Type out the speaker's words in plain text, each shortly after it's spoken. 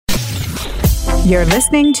You're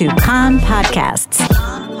listening to Kan Podcasts.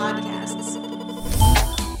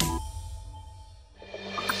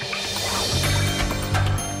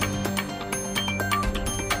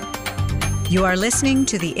 You are listening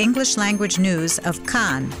to the English language news of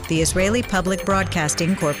Kan, the Israeli Public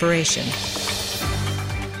Broadcasting Corporation.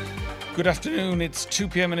 Good afternoon. It's 2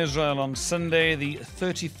 p.m. in Israel on Sunday, the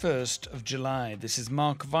 31st of July. This is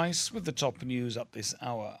Mark Weiss with the top news up this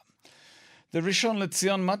hour. The Rishon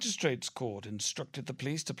LeZion Magistrates Court instructed the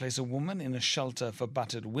police to place a woman in a shelter for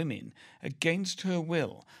battered women against her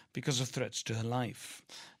will because of threats to her life.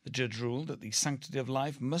 The judge ruled that the sanctity of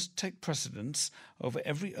life must take precedence over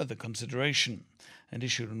every other consideration and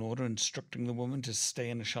issued an order instructing the woman to stay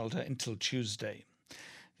in a shelter until Tuesday.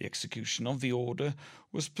 The execution of the order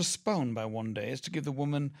was postponed by 1 day as to give the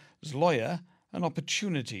woman's lawyer an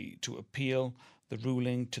opportunity to appeal the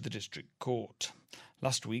ruling to the district court.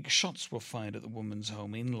 Last week, shots were fired at the woman's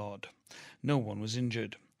home in Lod. No one was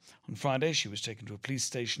injured. On Friday, she was taken to a police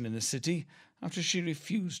station in the city after she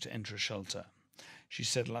refused to enter a shelter. She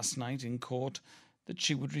said last night in court that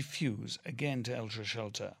she would refuse again to enter a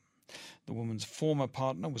shelter. The woman's former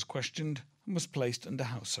partner was questioned and was placed under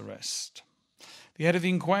house arrest. The head of the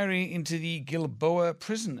inquiry into the Gilboa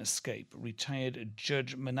prison escape, retired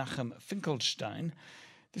Judge Menachem Finkelstein,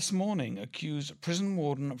 this morning accused prison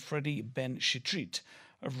warden Freddie Ben Shitrit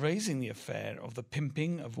of raising the affair of the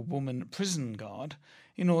pimping of a woman prison guard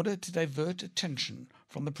in order to divert attention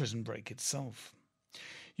from the prison break itself.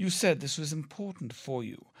 "You said this was important for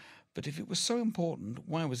you, but if it was so important,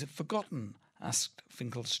 why was it forgotten?" asked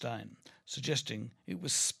Finkelstein, suggesting it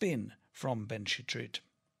was spin from Ben Shitrit.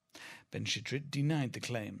 Ben Shitrit denied the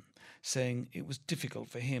claim, saying it was difficult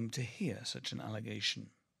for him to hear such an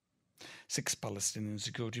allegation. 6 Palestinian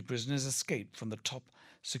security prisoners escaped from the top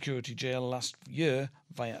security jail last year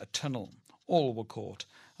via a tunnel. All were caught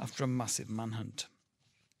after a massive manhunt.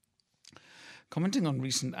 Commenting on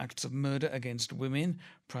recent acts of murder against women,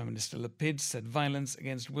 Prime Minister Lapid said violence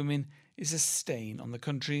against women is a stain on the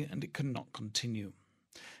country and it cannot continue.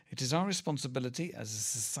 "It is our responsibility as a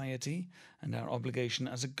society and our obligation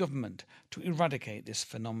as a government to eradicate this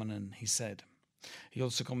phenomenon," he said. He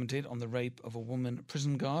also commented on the rape of a woman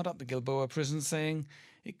prison guard at the Gilboa prison, saying,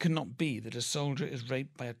 "It cannot be that a soldier is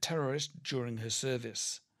raped by a terrorist during her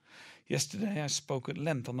service." Yesterday I spoke at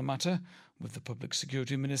length on the matter with the Public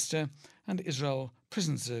Security Minister and Israel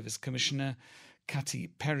Prison Service Commissioner Kati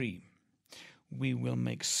Perry. "We will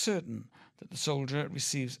make certain that the soldier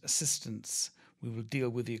receives assistance. We will deal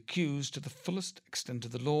with the accused to the fullest extent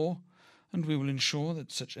of the law, and we will ensure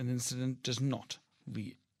that such an incident does not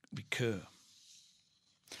recur."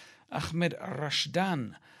 Ahmed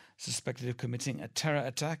Rashdan, suspected of committing a terror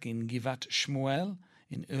attack in Givat Shmuel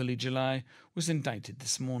in early July, was indicted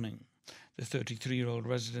this morning. The 33-year-old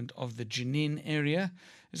resident of the Jenin area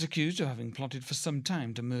is accused of having plotted for some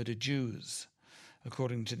time to murder Jews.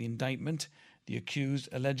 According to the indictment, the accused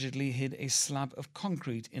allegedly hid a slab of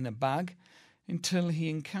concrete in a bag until he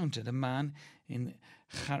encountered a man in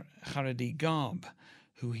Haredi garb,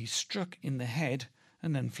 who he struck in the head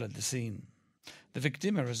and then fled the scene. The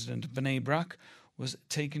victim, a resident of Bnei Brak, was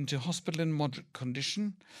taken to hospital in moderate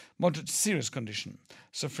to serious condition,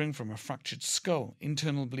 suffering from a fractured skull,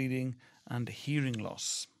 internal bleeding and hearing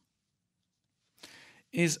loss.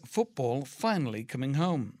 Is football finally coming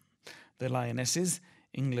home? The Lionesses,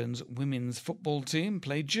 England's women's football team,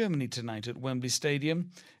 play Germany tonight at Wembley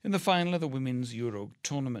Stadium in the final of the Women's Euro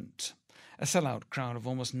tournament. A sellout crowd of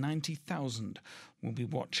almost 90,000 will be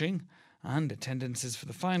watching, and attendances for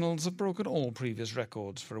the finals have broken all previous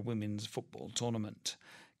records for a women's football tournament.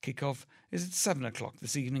 Kickoff is at 7 o'clock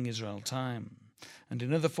this evening Israel time. And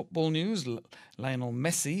in other football news, Lionel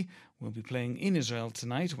Messi will be playing in Israel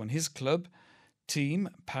tonight when his club team,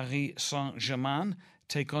 Paris Saint-Germain,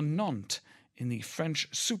 take on Nantes in the French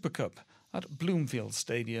Super Cup at Bloomfield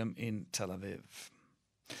Stadium in Tel Aviv.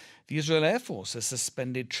 The Israel Air Force has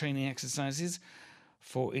suspended training exercises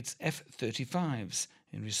for its F-35s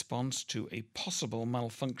in response to a possible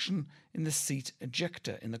malfunction in the seat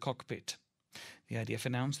ejector in the cockpit. The IDF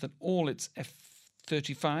announced that all its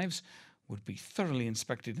F-35s would be thoroughly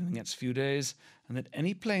inspected in the next few days and that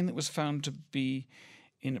any plane that was found to be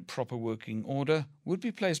in proper working order would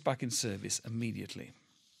be placed back in service immediately.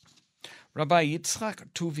 Rabbi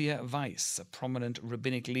Yitzchak Tuvia Weiss, a prominent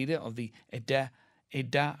rabbinic leader of the Eda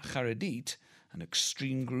Charedit, an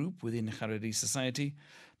extreme group within Haredi society,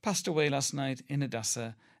 passed away last night in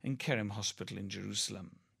Hadassah and Kerem Hospital in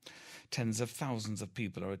Jerusalem. Tens of thousands of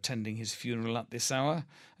people are attending his funeral at this hour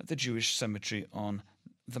at the Jewish cemetery on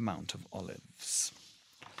the Mount of Olives.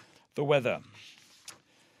 The weather.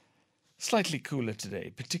 Slightly cooler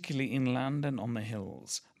today, particularly inland and on the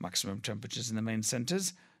hills. Maximum temperatures in the main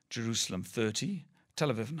centres: Jerusalem 30, Tel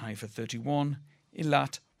Aviv and Haifa 31,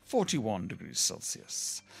 Eilat 41 degrees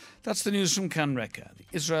Celsius. That's the news from Kan Reka, the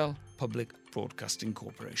Israel Public Broadcasting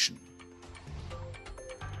Corporation.